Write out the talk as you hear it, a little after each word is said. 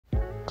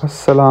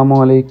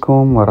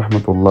अस्सलामुअलैकुम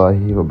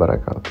वरहमतुल्लाहि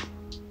वबरकातुह।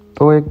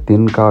 तो एक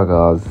दिन का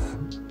आगाज़,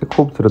 एक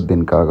खूबसूरत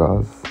दिन का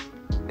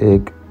आगाज़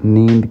एक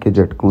नींद के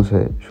झटकों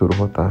से शुरू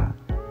होता है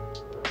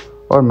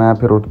और मैं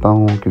फिर उठता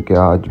हूँ क्योंकि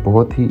आज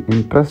बहुत ही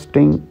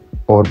इंटरेस्टिंग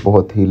और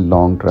बहुत ही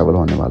लॉन्ग ट्रैवल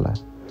होने वाला है।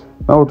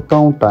 मैं उठता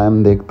हूँ,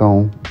 टाइम देखता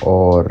हूँ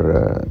और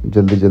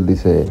जल्दी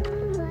से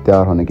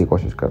तैयार होने की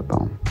कोशिश करता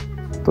हूँ।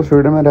 तो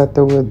स्वीडन में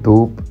रहते हुए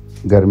धूप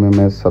गर्मी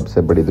में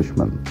सबसे बड़ी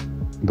दुश्मन।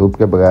 धूप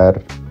के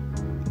बगैर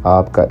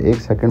आपका एक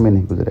सेकंड में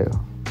नहीं गुजरेगा।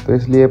 तो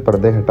इसलिए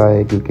पर्दे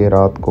हटाए क्योंकि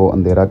रात को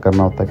अंधेरा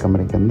करना होता है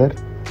कमरे के अंदर,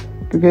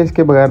 क्योंकि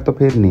इसके बगैर तो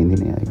फिर नींद ही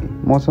नहीं आएगी।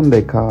 मौसम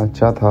देखा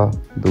अच्छा था,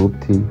 धूप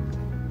थी,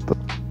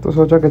 तो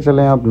सोचा कि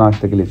चलें अब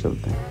नाश्ते के लिए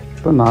चलते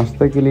हैं। तो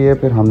नाश्ते के लिए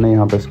फिर हमने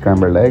यहाँ पे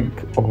स्क्रैम्बल्ड एग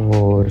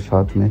और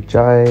साथ में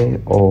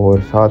चाय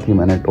और साथ ही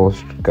मैंने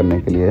टोस्ट करने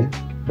के लिए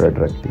ब्रेड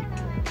रख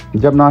दी।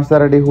 जब नाश्ता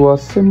रेडी हुआ,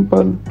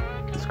 सिंपल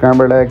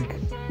स्क्रैम्बल्ड एग,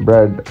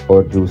 ब्रेड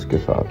और जूस के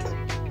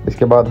साथ।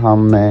 इसके बाद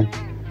हमने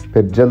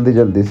फिर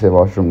जल्दी से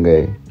वॉशरूम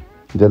गए,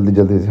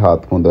 जल्दी से हाथ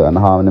मुँह धोया।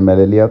 नहा हमने मैं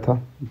ले लिया था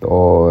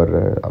और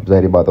अब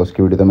ज़ाहिर बात है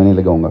उसकी वीडियो तो मैं नहीं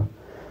लगाऊंगा।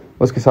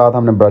 उसके साथ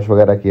हमने ब्रश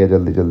वगैरह किया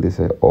जल्दी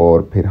से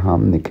और फिर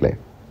हम निकले।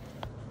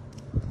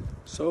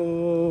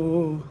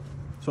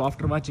 So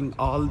after watching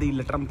all the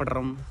letram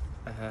patram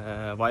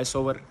voice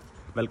over,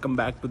 welcome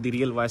back to the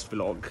real voice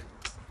vlog.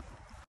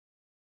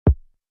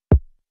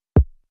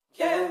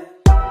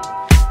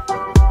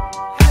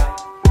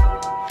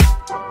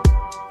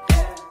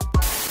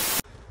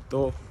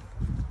 तो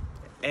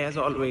एज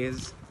ऑलवेज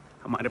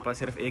हमारे पास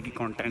सिर्फ एक ही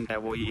कंटेंट है,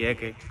 वो ये है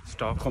कि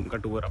स्टॉकहोम का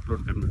टूर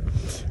अपलोड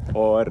करना।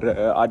 और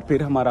आज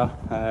फिर हमारा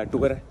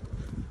टूर है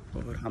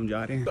और हम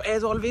जा रहे हैं। तो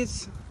एज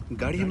ऑलवेज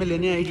गाड़ी हमें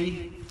लेने आएगी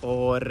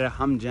और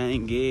हम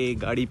जाएंगे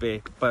गाड़ी पे।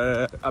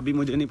 पर अभी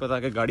मुझे नहीं पता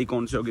कि गाड़ी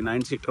कौन सी होगी,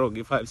 9 सीटर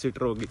होगी, 5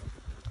 सीटर होगी।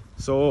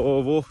 सो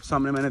वो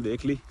सामने मैंने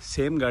देख ली,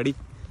 सेम गाड़ी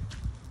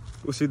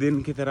उसी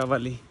दिन की तरह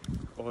वाली,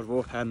 और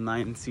वो है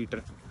 9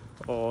 सीटर।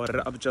 और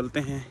अब चलते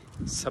हैं,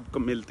 सबको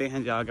मिलते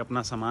हैं, जाके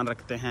अपना सामान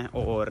रखते हैं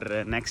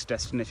और नेक्स्ट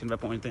डेस्टिनेशन पे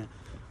पहुंचते हैं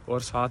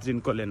और साथ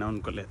जिनको लेना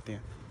उनको लेते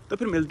हैं। तो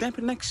फिर मिलते हैं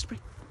फिर नेक्स्ट पे।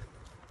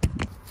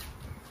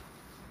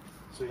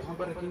 तो यहाँ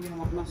पर रखेंगे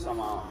हम अपना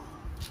सामान।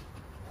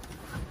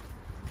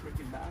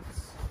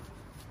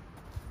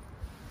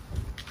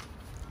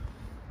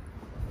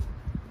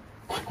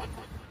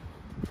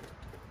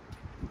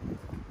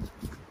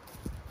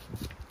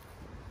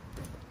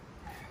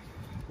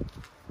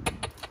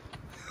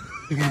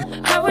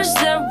 I was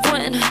there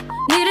when I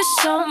needed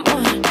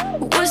someone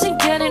who wasn't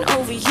getting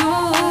over you.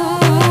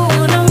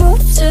 When I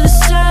move to the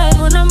side,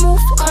 when I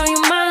move, call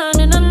you mine,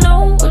 and I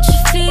know what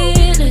you're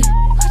feeling.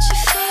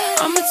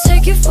 I'ma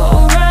take you for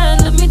a ride,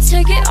 let me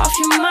take it off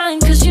your mind,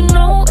 cause you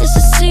know it's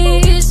a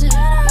season.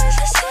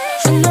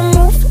 And I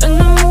move,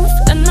 and I move,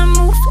 and I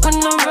move when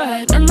I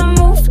ride, and I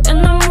move,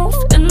 and I move,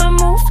 and I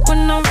move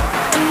when I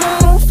ride, and I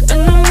move,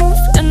 and I move,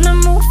 and I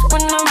move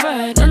when I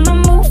ride, and I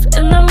move,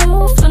 and I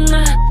move when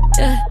I,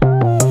 yeah.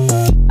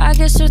 I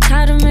get so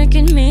tired of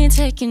making me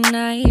take a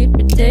night,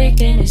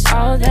 predicting it's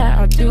all that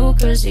I do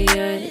cause of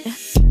you.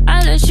 I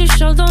let you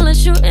show, don't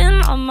let you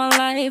in on my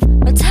life.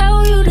 I tell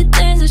you the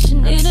things that you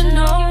need to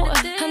know.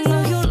 I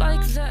know you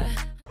like that.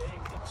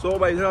 So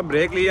भाई साहब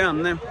break लिया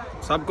हमने,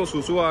 सबको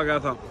सुसु आ गया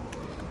था,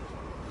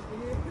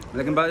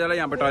 लेकिन पता चला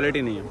यहाँ पे टॉयलेट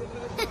ही नहीं है।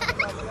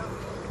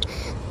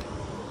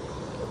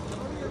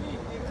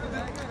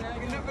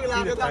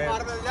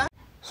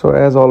 So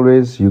as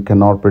always you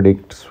cannot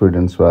predict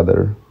Sweden's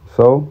weather.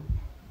 So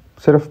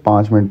सिर्फ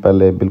 5 मिनट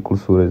पहले बिल्कुल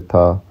सूरज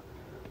था,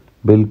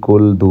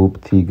 बिल्कुल धूप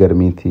थी,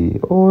 गर्मी थी,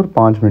 और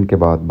 5 मिनट के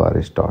बाद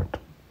बारिश start.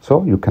 So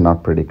you cannot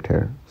predict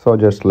here. So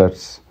just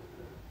let's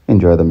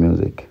enjoy the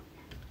music.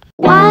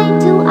 Why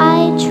do I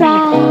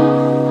try?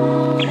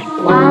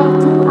 Why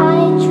do I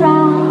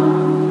try?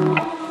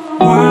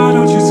 Why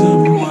don't you tell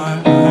me why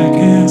I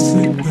can't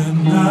sleep at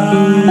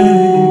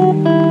night?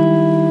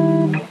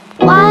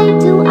 Why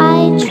do I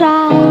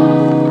try?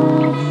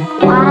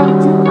 Why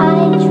do I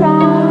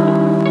try?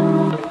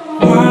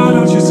 Why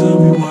don't you tell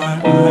me why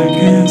I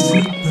can't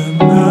sleep at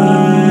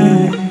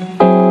night?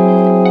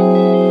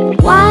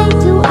 Why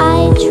do I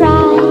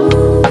try?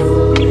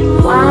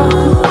 Why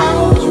do I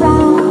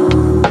try?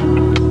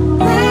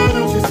 Why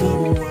don't you tell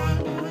me why I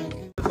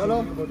can't? चलो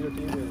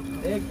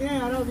देखते हैं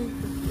यार। अभी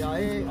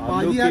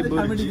आलू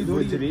की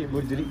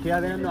भुजिया, क्या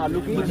देना? आलू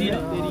की भुजिया,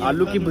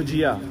 आलू की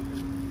भुजिया,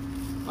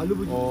 आलू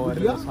और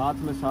भुजिया, साथ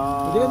में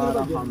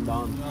सारा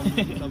खानदान।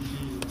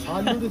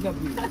 आलू की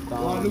सब्जी,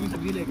 आलू की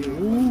सब्जी लेके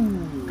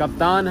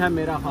कप्तान है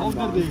मेरा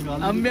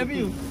खानदान। हम मैं भी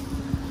हूँ।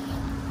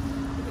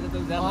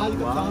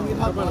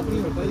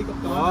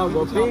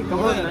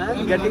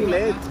 Getting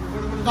late.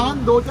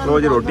 कप्तान 2-4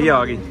 रोज रोटी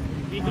आ गई।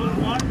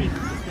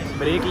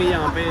 ब्रेक ली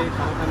यहाँ पे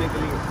खाना खाने के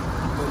लिए,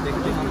 तो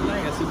देखते हैं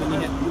कैसी बनी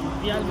है।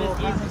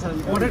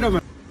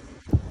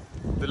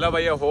 दुल्ला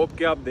भैया, होप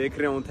कि आप देख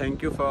रहे हो।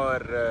 Thank you for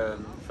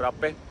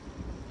frappe.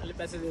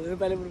 पैसे दे दो,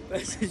 पहले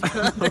पैसे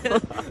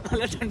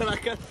ठंडा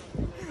रखकर।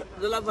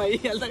 दुल्ला भाई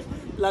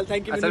लाल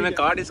थैंक यू। असल में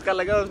कार्ड इसका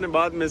लगा, उसने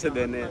बाद में से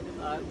देने हैं।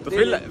 तो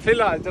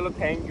फिलहाल चलो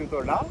थैंक यू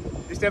थोड़ा।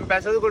 इस टाइम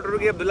पैसा तो कट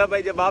रही अब्दुल्ला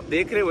भाई, जब आप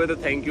देख रहे हुए तो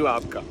थैंक यू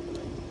आपका,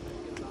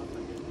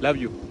 लव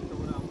यू।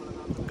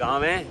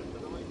 काम है।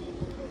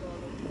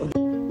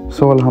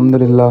 सो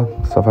अल्हम्दुलिल्लाह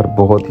सफ़र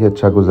बहुत ही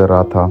अच्छा गुजर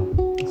रहा था।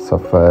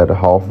 सफ़र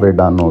हाफ वे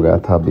डन हो गया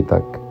था अभी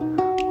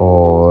तक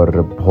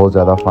और बहुत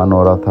ज़्यादा फ़न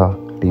हो रहा था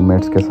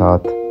टीममेट्स के साथ।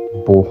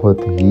 बहुत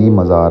ही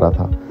मज़ा आ रहा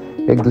था।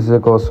 एक दूसरे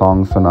को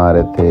सॉन्ग सुना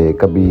रहे थे,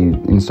 कभी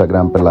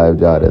इंस्टाग्राम पे लाइव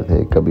जा रहे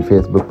थे, कभी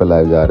फेसबुक पे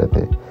लाइव जा रहे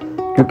थे,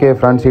 क्योंकि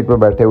फ्रंट सीट पे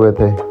बैठे हुए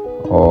थे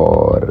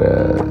और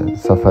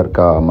सफ़र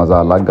का मज़ा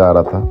अलग आ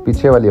रहा था।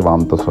 पीछे वाली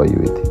आवाम तो सोई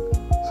हुई थी।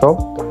 सो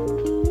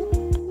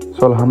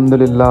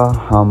अल्हम्दुलिल्लाह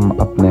हम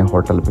अपने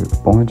होटल पे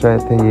पहुंच आए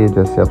थे। ये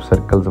जैसे आप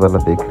सर्कल्स वाला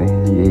देख रहे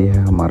हैं, यही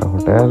है हमारा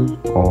होटल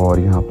और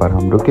यहाँ पर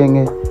हम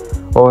रुकेंगे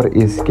और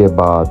इसके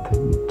बाद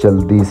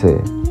जल्दी से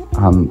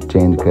हम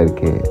चेंज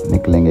करके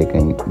निकलेंगे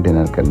कहीं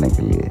डिनर करने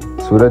के लिए।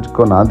 सूरज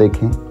को ना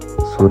देखें,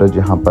 सूरज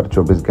यहाँ पर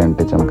 24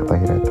 घंटे चमकता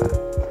ही रहता है।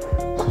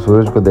 तो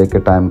सूरज को देख के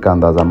टाइम का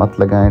अंदाज़ा मत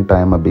लगाएं।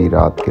 टाइम अभी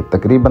रात के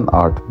तकरीबन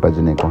 8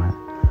 बजने को हैं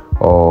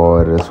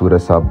और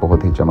सूरज साहब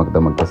बहुत ही चमक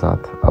दमक के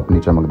साथ अपनी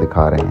चमक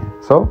दिखा रहे हैं।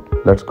 So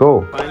let's go.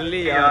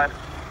 फाइनली यार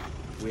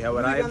we have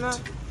arrived,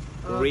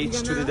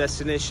 reached to the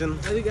destination.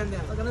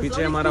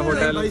 पीछे हमारा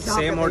hotel,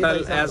 same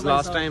hotel as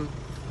last time.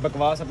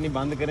 बकवास अपनी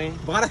बंद करें,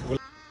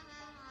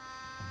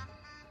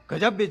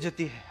 गजब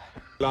बेइज्जती है।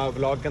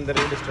 व्लॉग के अंदर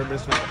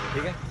डिस्टर्बेंस ना हो,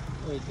 ठीक है।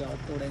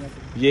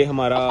 ये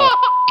हमारा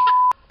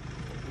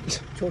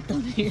छोटा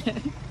नहीं है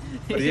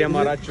और ये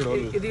हमारा चुड़ोल,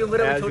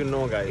 as you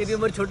know guys। इसकी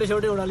उम्र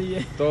छोटे उड़ा ली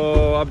है। तो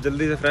अब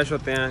जल्दी से फ्रेश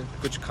होते हैं,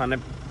 कुछ खाने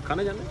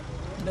जाना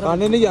है?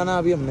 खाने नहीं जाना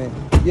अभी हमने,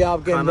 ये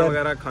आपके खाना अंदर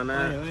वगैरह खाना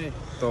है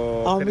तो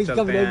हम फिर इसका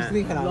चलते व्लॉग्स हैं।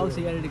 नहीं खराब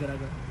से एडिट करा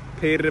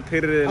कर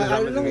फिर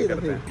निजाम ज़िंदगी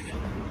करते हैं।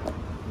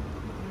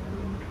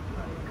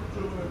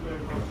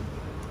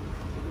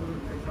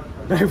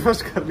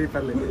 ब्रेकफास्ट कर ली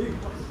पहले।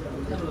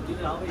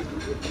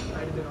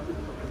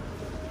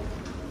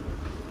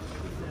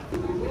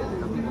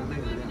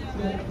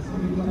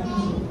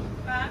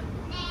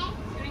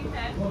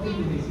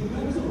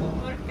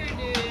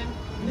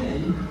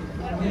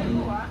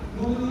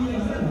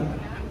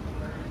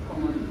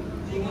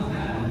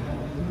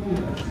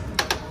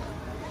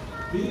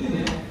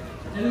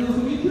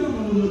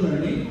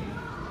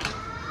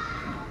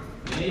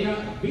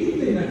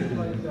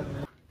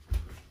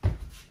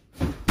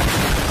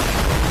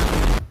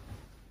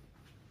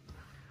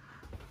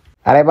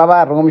 अरे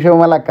बाबा रूम शो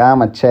वाला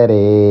काम अच्छा है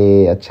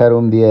रे, अच्छा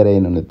रूम दिया रे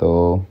इन्होंने तो।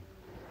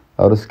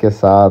 और उसके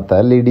साथ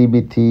LED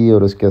भी थी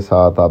और उसके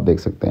साथ आप देख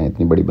सकते हैं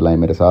इतनी बड़ी बलाई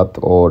मेरे साथ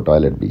और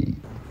टॉयलेट भी।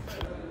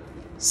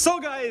 So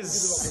guys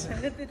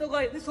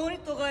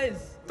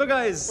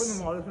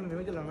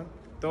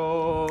तो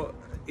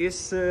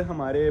इस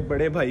हमारे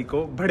बड़े भाई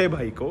को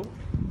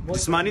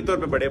जिस्मानी तौर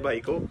पे बड़े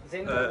भाई को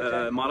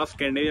मॉल ऑफ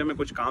स्कैंडिनेविया में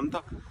कुछ काम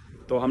था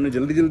तो हमने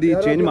जल्दी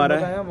चेंज मारा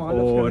है।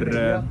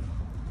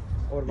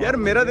 और यार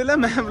मेरा दिल है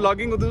मैं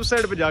व्लॉगिंग उस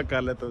साइड पे जाकर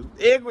कर लेता हूँ।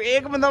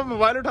 एक बंदा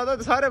मोबाइल उठाता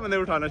तो सारे बंदे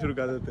उठाना शुरू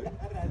कर देते।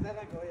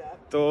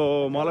 तो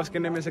मॉल ऑफ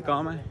स्कैंडिनेविया में से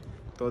काम है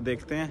तो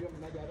देखते हैं।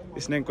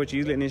 इसने कोई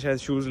चीज़ लेनी है, शायद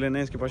शूज़ लेने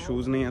हैं, इसके पास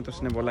शूज़ नहीं है तो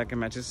उसने बोला कि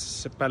मैचेस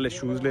से पहले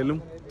शूज़ ले लूँ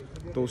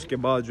तो उसके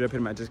बाद जो है फिर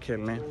मैचेस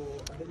खेलने हैं।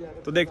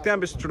 तो देखते हैं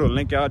अब इस चुड़ोल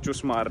ने क्या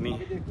चूस मारनी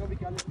है।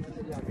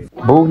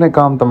 भूख ने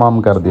काम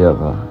तमाम कर दिया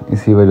था,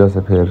 इसी वजह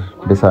से फिर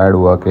डिसाइड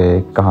हुआ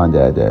कि कहाँ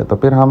जाया जाए। तो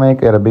फिर हम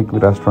एक अरबिक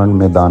रेस्टोरेंट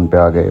मैदान पे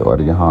आ गए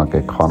और यहाँ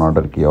के खाना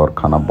ऑर्डर किया और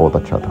खाना बहुत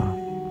अच्छा था।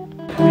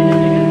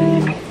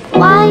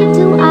 Why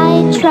do I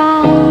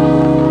try?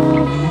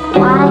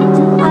 Why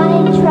do I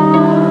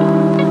try?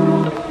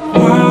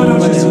 Why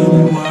don't you tell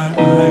me why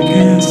I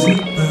can't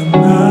sleep at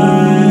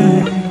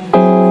night?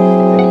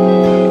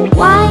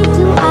 Why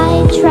do I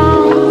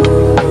try?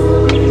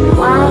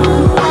 Why do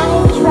I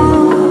try?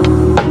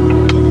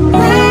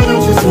 Why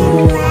don't you tell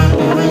me why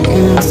I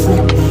can't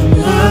sleep at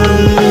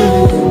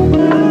night?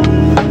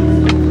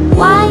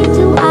 Why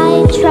do I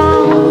try?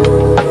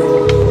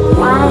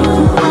 Why do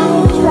I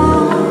try?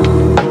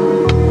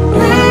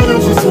 Why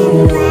don't you tell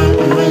me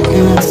why I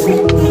can't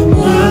sleep at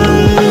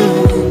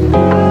night?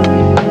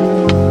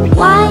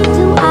 Why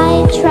do I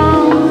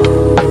try?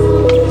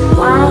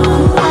 Why do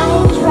I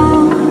try?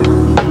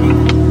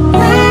 Why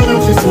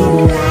don't you tell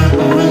me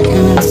why I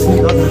can't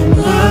sleep at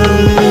night?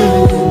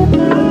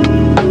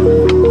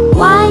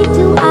 Why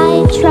do I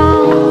try?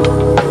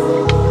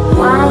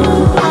 Why do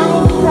I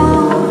try?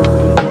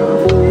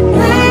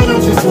 Why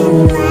don't you tell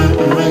me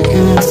why I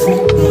can't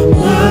sleep at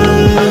night?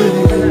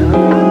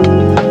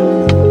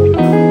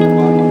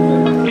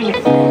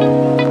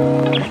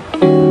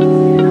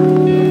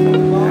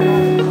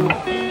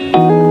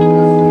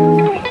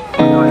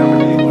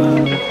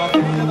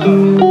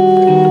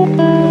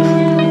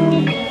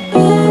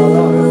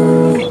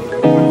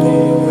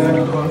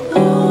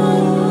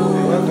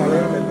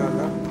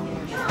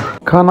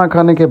 खाना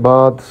खाने के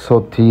बाद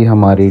थी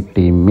हमारी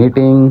team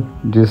meeting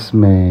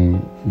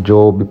जिसमें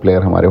जो भी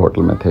player हमारे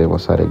होटल में थे वो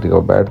सारे एक जगह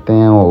बैठते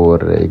हैं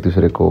और एक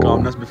दूसरे को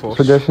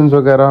सजेशंस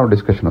वगैरह और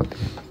डिस्कशन होती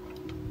है।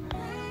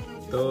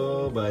 तो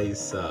भाई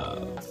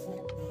साहब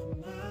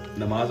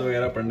नमाज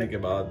वगैरह पढ़ने के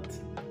बाद,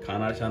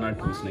 खाना शाना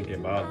ठूसने के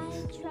बाद,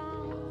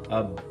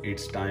 अब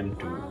इट्स टाइम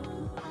टू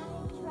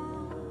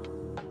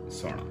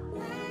सोना.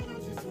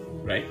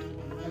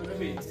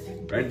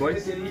 Right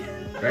boys?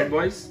 Right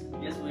boys?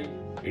 Yes, भाई.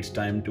 It's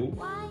time to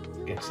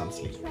get some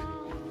sleep.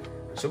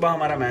 सुबह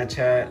हमारा मैच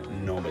है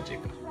 9 बजे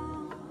का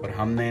और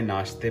हमने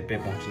नाश्ते पे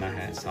पहुंचना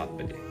है 7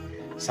 बजे.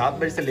 7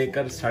 बजे से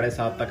लेकर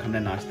 7:30 तक हमने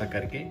नाश्ता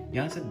करके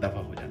यहाँ से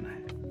दफा हो जाना है,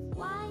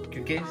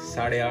 क्योंकि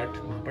 8:30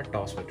 वहाँ पर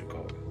टॉस हो चुका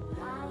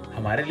होगा.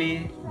 हमारे लिए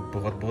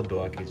बहुत बहुत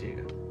दुआ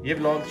कीजिएगा. ये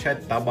व्लॉग शायद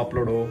तब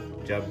अपलोड हो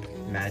जब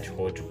मैच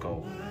हो चुका हो,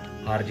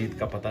 हार जीत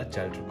का पता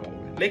चल चुका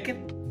होगा.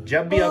 लेकिन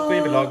जब भी आपको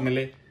ये व्लॉग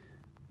मिले,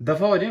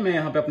 दफा हो जाए, मैं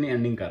यहाँ पे अपनी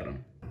एंडिंग कर रहा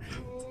हूँ.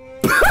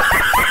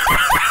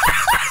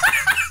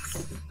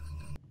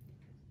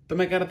 तो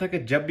मैं कह रहा था कि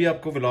जब भी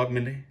आपको व्लॉग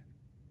मिले,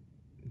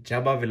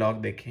 जब आप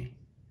व्लॉग देखें,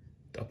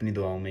 तो अपनी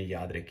दुआओं में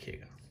याद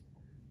रखिएगा.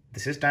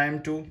 This is time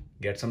to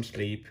get some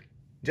sleep.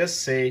 Just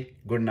say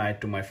good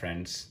night to my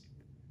friends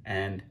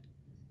and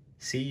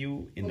C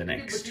you in the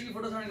next.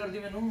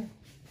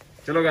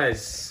 चलो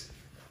गाइस,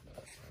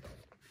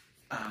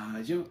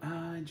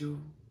 आजो.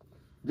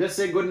 Just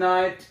say good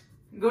night.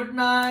 Good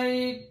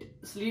night.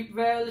 Sleep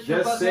well.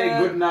 Just say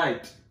good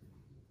night.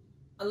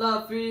 Allah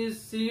Hafiz.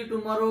 See you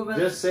tomorrow.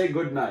 Just say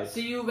good night.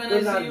 See you when I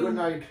see you. Good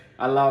night.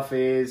 Allah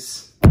Hafiz.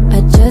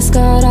 I just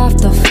got off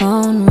the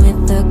phone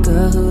with the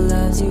girl who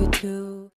loves you too.